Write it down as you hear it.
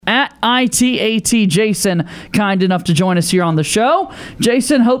ITAT. Jason, kind enough to join us here on the show.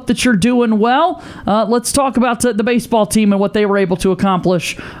 Jason, hope that you're doing well. Let's talk about the baseball team and what they were able to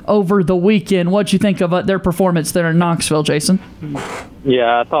accomplish over the weekend. What'd you think of their performance there in Knoxville, Jason?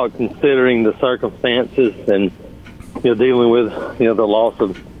 Yeah, I thought considering the circumstances and dealing with the loss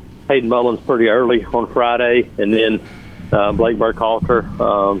of Hayden Mullins pretty early on Friday, and then Blake Burkhalter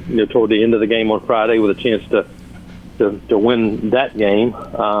toward the end of the game on Friday with a chance to win that game.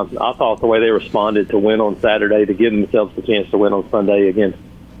 I thought the way they responded to win on Saturday to give themselves a chance to win on Sunday against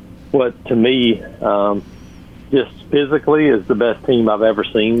what to me just physically is the best team I've ever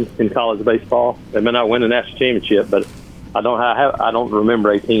seen in college baseball. They may not win a national championship, but I don't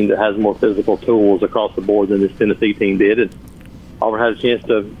remember a team that has more physical tools across the board than this Tennessee team did. And Auburn had a chance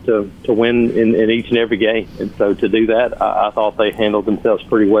to win in each and every game. And so to do that, I thought they handled themselves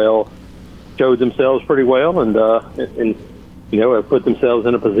pretty well, showed themselves pretty well, and have put themselves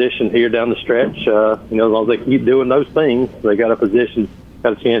in a position here down the stretch. As long as they keep doing those things, they got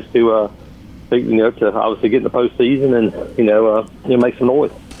a chance to obviously get in the postseason and make some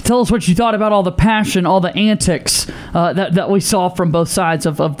noise. Tell us what you thought about all the passion, all the antics that we saw from both sides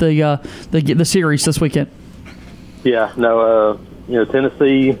of the series this weekend. Yeah,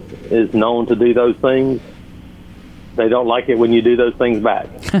 Tennessee is known to do those things. They don't like it when you do those things back,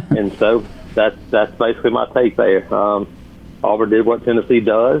 and so that's basically my take there. Auburn did what Tennessee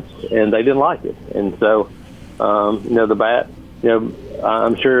does, and they didn't like it, and so the bat.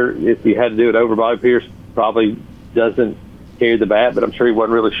 I'm sure if you had to do it over, Bobby Pierce probably doesn't carry the bat, but I'm sure he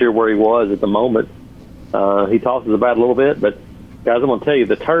wasn't really sure where he was at the moment. He tosses the bat a little bit, but guys, I'm going to tell you,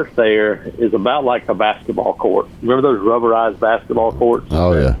 the turf there is about like a basketball court. Remember those rubberized basketball courts?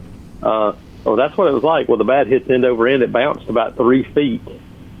 Oh, yeah. Well, that's what it was like. Well, the bat hits end over end. It bounced about 3 feet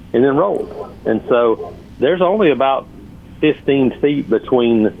and then rolled. And so there's only about 15 feet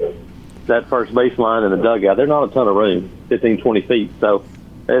between that first baseline and the dugout. There's not a ton of room, 15, 20 feet. So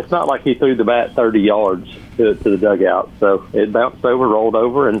it's not like he threw the bat 30 yards to the dugout. So it bounced over, rolled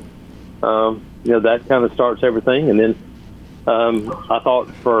over, and, that kind of starts everything. And then I thought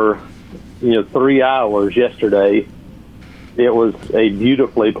for 3 hours yesterday, it was a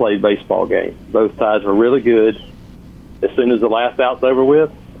beautifully played baseball game. Both sides were really good. As soon as the last out's over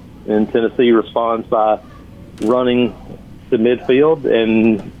with, and Tennessee responds by running to midfield,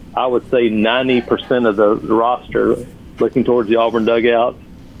 and I would say 90% of the roster looking towards the Auburn dugout,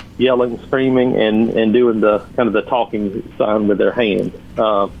 yelling, screaming, and doing the kind of the talking sign with their hand.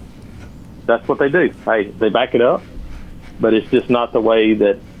 That's what they do. Hey, they back it up. But it's just not the way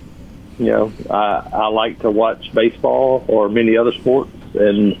that, I like to watch baseball or many other sports.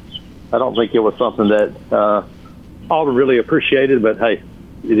 And I don't think it was something that Auburn really appreciated. But, hey,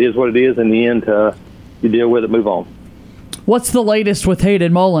 it is what it is. In the end, you deal with it, move on. What's the latest with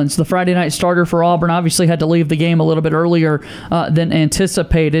Hayden Mullins, the Friday night starter for Auburn? Obviously had to leave the game a little bit earlier than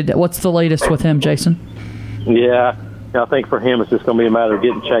anticipated. What's the latest with him, Jason? Yeah, I think for him it's just going to be a matter of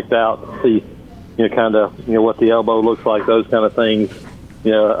getting checked out, see what the elbow looks like, those kind of things.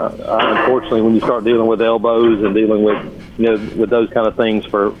 Unfortunately, when you start dealing with elbows and dealing with with those kind of things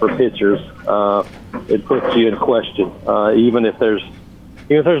for pitchers, it puts you in question. Even if there's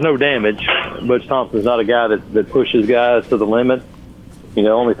no damage, Butch Thompson's not a guy that pushes guys to the limit.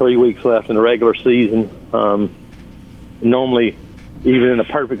 Only 3 weeks left in the regular season. Normally, even in a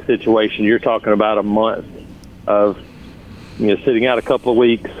perfect situation, you're talking about a month of sitting out a couple of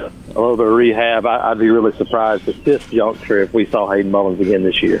weeks, a little bit of rehab. I'd be really surprised at this juncture if we saw Hayden Mullins again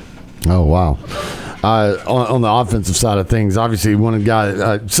this year. Oh, wow. On the offensive side of things, obviously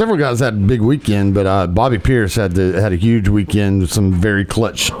several guys had a big weekend, but Bobby Pierce had a huge weekend with some very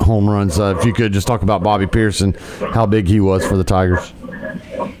clutch home runs. If you could just talk about Bobby Pierce and how big he was for the Tigers.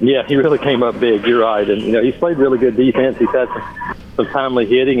 Yeah, he really came up big. You're right. And, he's played really good defense. He's had some timely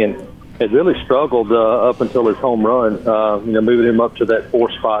hitting and had really struggled up until his home run, moving him up to that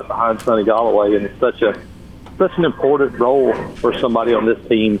 4th spot behind Sonny Galloway. And it's such an important role for somebody on this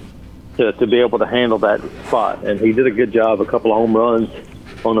team to be able to handle that spot. And he did a good job, a couple of home runs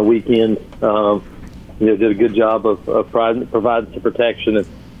on the weekend. Did a good job of providing some protection. And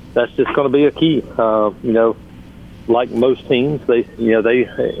that's just going to be a key. Like most teams, they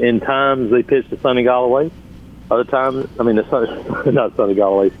in times they pitch to Sonny Galloway. Other times, not Sonny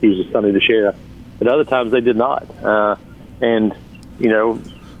Galloway, excuse me, Sonny DeShera. But other times they did not. And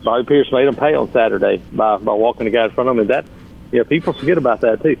Bobby Pierce made them pay on Saturday by walking the guy in front of him. And that, people forget about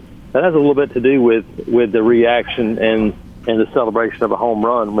that too. That has a little bit to do with the reaction and the celebration of a home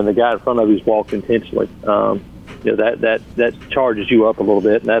run when the guy in front of you's walked intentionally. That charges you up a little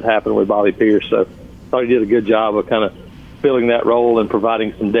bit, and that happened with Bobby Pierce. So I thought he did a good job of kind of filling that role and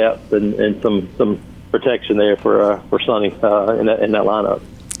providing some depth and some protection there for Sonny in that lineup.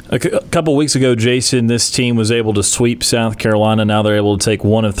 A couple weeks ago, Jason, this team was able to sweep South Carolina. Now they're able to take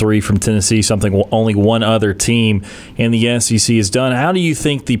 1 of 3 from Tennessee, something only one other team in the SEC has done. How do you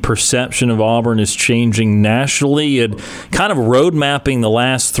think the perception of Auburn is changing nationally and kind of road mapping the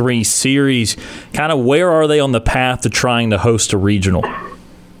last 3 series? Kind of where are they on the path to trying to host a regional?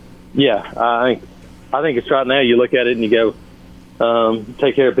 Yeah, I think it's right now you look at it and you go,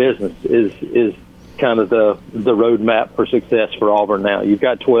 take care of business is kind of the roadmap for success for Auburn now. You've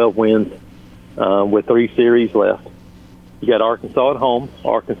got 12 wins with 3 series left. You got Arkansas at home.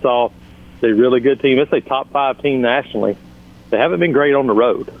 Arkansas, they're a really good team. It's a top 5 team nationally. They haven't been great on the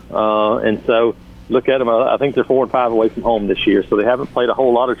road. And so look at them. I think they're 4 and 5 away from home this year. So they haven't played a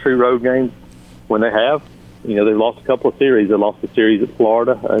whole lot of true road games. When they have, they've lost a couple of series. They lost a series at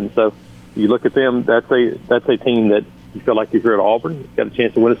Florida. And so you look at them, that's a team that you feel like if you're at Auburn, you've got a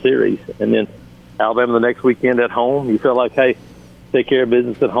chance to win a series. And then Alabama the next weekend at home, you feel like, hey, take care of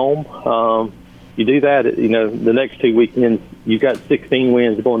business at home. You do that, the next 2 weekends, you've got 16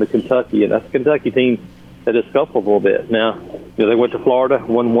 wins going to Kentucky, and that's a Kentucky team that has scuffled a little bit. Now, they went to Florida,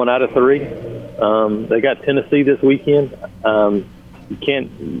 won 1 out of 3. They got Tennessee this weekend.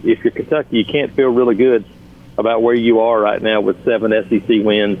 If you're Kentucky, you can't feel really good about where you are right now with 7 SEC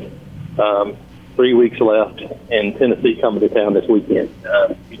wins, 3 weeks left, and Tennessee coming to town this weekend.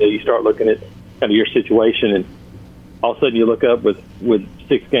 You start looking at kind of your situation, and all of a sudden you look up with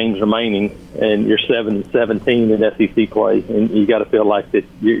 6 games remaining, and you're 7-17 in SEC play, and you got to feel like that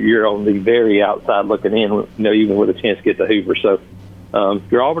you're on the very outside looking in, even with a chance to get to Hoover. So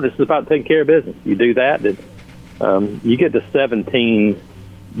your Auburn is about taking care of business. You do that, then you get to 17,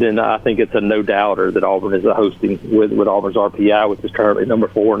 then I think it's a no-doubter that Auburn is hosting with Auburn's RPI, which is currently number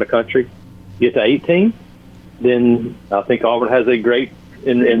 4 in the country. You get to 18, then I think Auburn has a great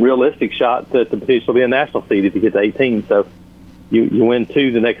and realistic shot to potentially be a national seed if you get to 18. So you win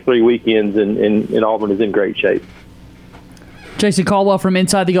 2 the next 3 weekends, and Auburn is in great shape. Jason Caldwell from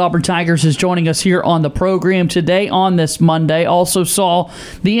Inside the Auburn Tigers is joining us here on the program today on this Monday. Also saw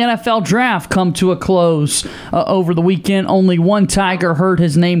the NFL draft come to a close over the weekend. Only one Tiger heard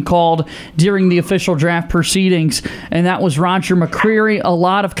his name called during the official draft proceedings, and that was Roger McCreary. A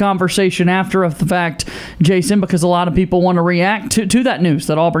lot of conversation after the fact, Jason, because a lot of people want to react to that news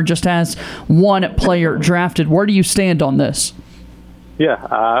that Auburn just has one player drafted. Where do you stand on this? Yeah,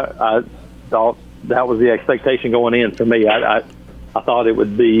 I thought that was the expectation going in for me. I thought it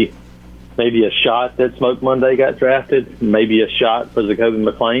would be maybe a shot that Smoke Monday got drafted, maybe a shot for Zacoby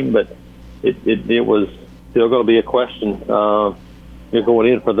McClain, but it was still going to be a question going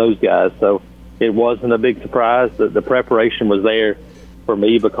in for those guys. So it wasn't a big surprise. The preparation was there for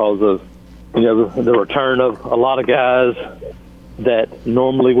me because of the return of a lot of guys that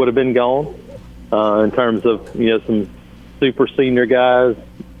normally would have been gone in terms of some super senior guys.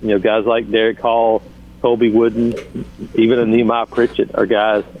 Guys like Derek Hall, Colby Wooden, even a Nehemiah Pritchett are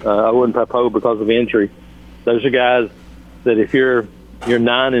guys. Owen Papo because of injury. Those are guys that if you're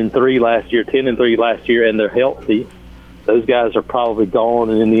 9-3 last year, 10-3 last year, and they're healthy, those guys are probably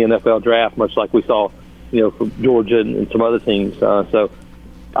gone and in the NFL draft, much like we saw, from Georgia and some other teams. So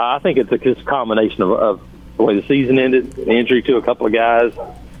I think it's a combination of the way the season ended, an injury to a couple of guys,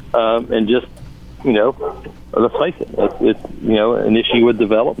 and just let's face it, it's an issue with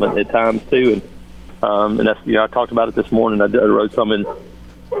development at times too, and that's I talked about it this morning. I wrote some in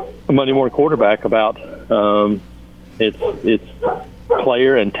Monday Morning Quarterback about it's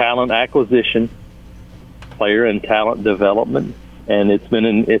player and talent acquisition, player and talent development, and it's been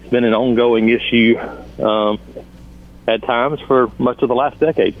an ongoing issue at times for much of the last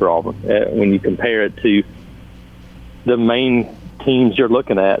decade for Auburn. When you compare it to the main teams you're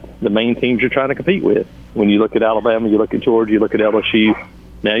looking at, the main teams you're trying to compete with. When you look at Alabama, you look at Georgia, you look at LSU,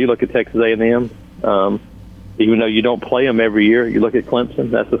 now you look at Texas A&M. Even though you don't play them every year, you look at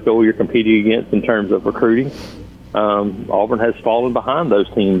Clemson, that's the school you're competing against in terms of recruiting. Auburn has fallen behind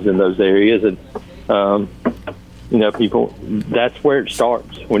those teams in those areas, and people, that's where it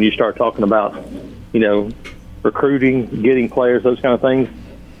starts. When you start talking about, recruiting, getting players, those kind of things,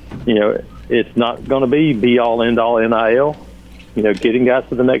 it's not going to be all, end all NIL. Getting guys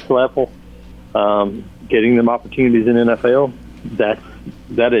to the next level, getting them opportunities in NFL,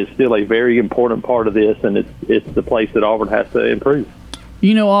 that is still a very important part of this, and it's the place that Auburn has to improve.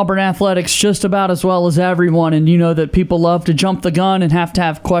 You know Auburn athletics just about as well as everyone, and you know that people love to jump the gun and have to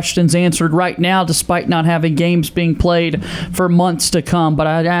have questions answered right now despite not having games being played for months to come. But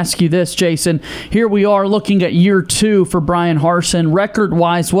I'd ask you this, Jason. Here we are looking at year 2 for Bryan Harsin.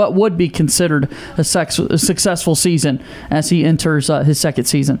 Record-wise, what would be considered a successful season as he enters his second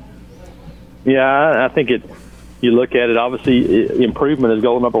season? Yeah, I think you look at it, obviously improvement is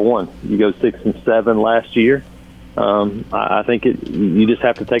goal number 1. You go 6-7 last year. I think you just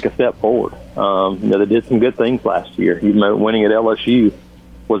have to take a step forward. They did some good things last year. Winning at LSU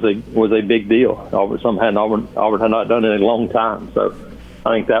was a big deal. Auburn had not done it in a long time, so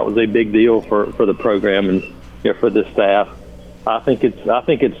I think that was a big deal for the program and for the staff. I think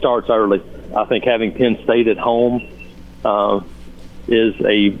it starts early. I think having Penn State at home is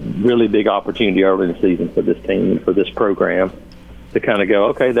a really big opportunity early in the season for this team and for this program to kind of go,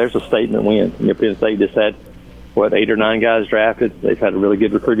 okay, there's a statement win. Penn State just had 8 or 9 guys drafted. They've had a really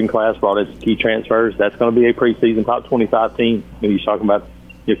good recruiting class, brought in some key transfers. That's going to be a preseason top 25 team. You're talking about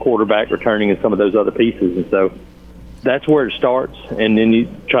your quarterback returning and some of those other pieces. And so that's where it starts, and then you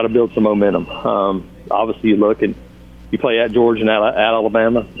try to build some momentum. Obviously, you look and you play at Georgia and at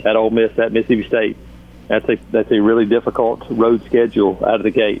Alabama, at Ole Miss, at Mississippi State. That's a really difficult road schedule out of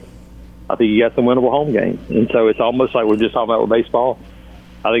the gate. I think you got some winnable home games. And so it's almost like we're just talking about with baseball.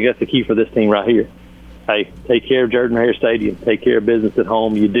 I think that's the key for this team right here. Hey, take care of Jordan-Hare Stadium. Take care of business at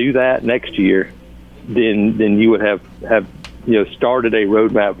home. You do that next year, then you would have started a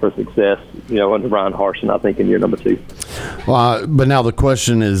roadmap for success, under Bryan Harsin, I think, in year number 2. Well, but now the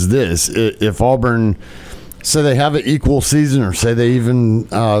question is this. If Auburn, say they have an equal season, or say they even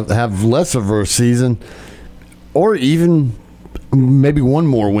have less of a season, or even maybe one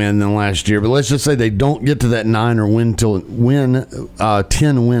more win than last year, but let's just say they don't get to that 9 or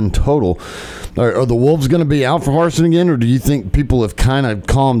 10 win total. Are the Wolves going to be out for Harsin again, or do you think people have kind of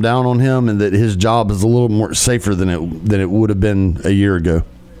calmed down on him and that his job is a little more safer than it would have been a year ago?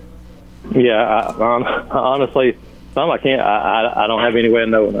 Yeah, honestly, I can't. I don't have any way of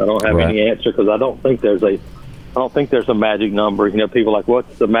knowing. I don't have any answer because I don't think there's a magic number. People are like,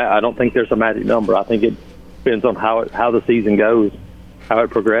 what's the I don't think there's a magic number. I think it depends on how the season goes, how it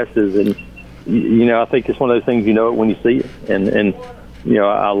progresses, and I think it's one of those things it when you see it. And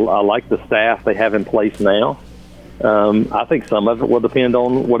I like the staff they have in place now. I think some of it will depend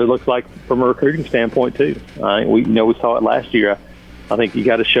on what it looks like from a recruiting standpoint too. We saw it last year. I think you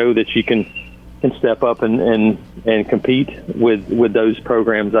got to show that you can step up and compete with those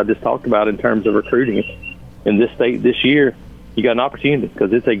programs I just talked about in terms of recruiting. In this state this year, you got an opportunity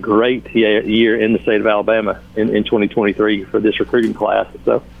because it's a great year in the state of Alabama in 2023 for this recruiting class.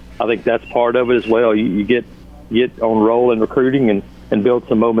 So I think that's part of it as well. You get on roll in recruiting and build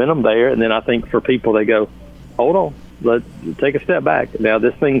some momentum there. And then I think for people, they go, hold on, let's take a step back. Now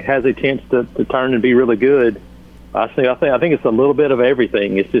this thing has a chance to turn and be really good. I think it's a little bit of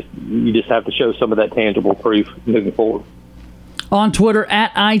everything. It's just you just have to show some of that tangible proof moving forward. On Twitter,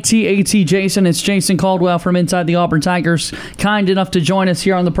 at ITAT Jason. It's Jason Caldwell from Inside the Auburn Tigers, kind enough to join us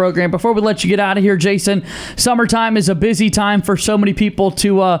here on the program. Before we let you get out of here, Jason, summertime is a busy time for so many people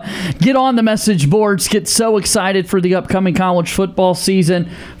to get on the message boards, get so excited for the upcoming college football season.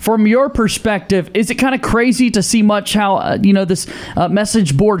 From your perspective, is it kind of crazy to see much how, this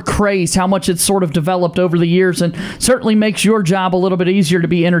message board craze, how much it's sort of developed over the years, and certainly makes your job a little bit easier to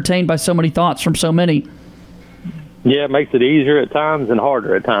be entertained by so many thoughts from so many? Yeah, it makes it easier at times and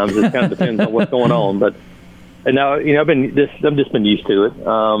harder at times. It kind of depends on what's going on. But now, I've just been used to it.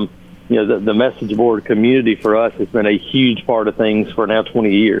 The message board community for us has been a huge part of things for now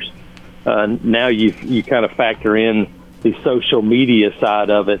 20 years. Now you kind of factor in the social media side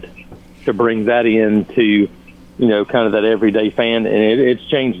of it to bring that into kind of that everyday fan, and it's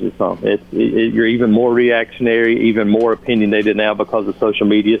changed it some. You're even more reactionary, even more opinionated now because of social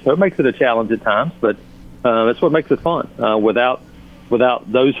media. So it makes it a challenge at times, but that's what makes it fun. Without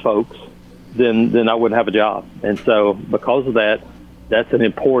those folks, then I wouldn't have a job. And so because of that, that's an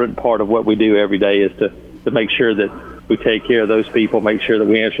important part of what we do every day is to make sure that we take care of those people, make sure that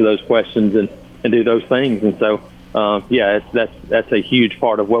we answer those questions and do those things. And so, that's a huge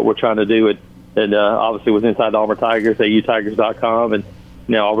part of what we're trying to do. And obviously with Inside the Auburn Tigers, autigers.com, and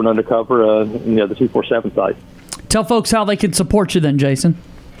now Auburn Undercover, the 247 site. Tell folks how they can support you then, Jason.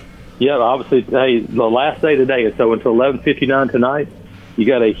 Yeah, obviously, hey, the last day today, and so until 11:59 tonight, you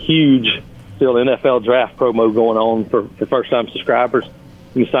got a huge still NFL draft promo going on for first-time subscribers.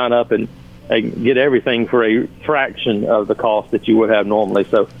 You can sign up and get everything for a fraction of the cost that you would have normally.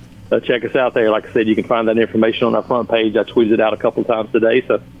 So check us out there. Like I said, you can find that information on our front page. I tweeted it out a couple of times today.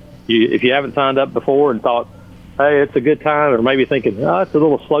 So if you haven't signed up before and thought, hey, it's a good time, or maybe thinking, oh, it's a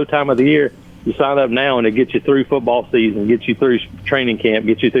little slow time of the year, you sign up now and it gets you through football season, gets you through training camp,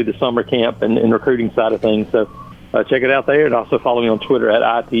 gets you through the summer camp and recruiting side of things. So check it out there, and also follow me on Twitter at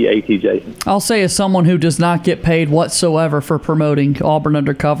ITATJason. I'll say, as someone who does not get paid whatsoever for promoting Auburn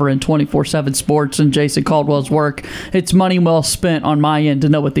Undercover and 24/7 Sports and Jason Caldwell's work, it's money well spent on my end to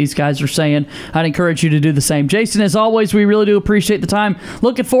know what these guys are saying. I'd encourage you to do the same. Jason, as always, we really do appreciate the time.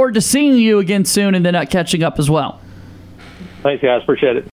 Looking forward to seeing you again soon and then catching up as well. Thanks, guys. Appreciate it.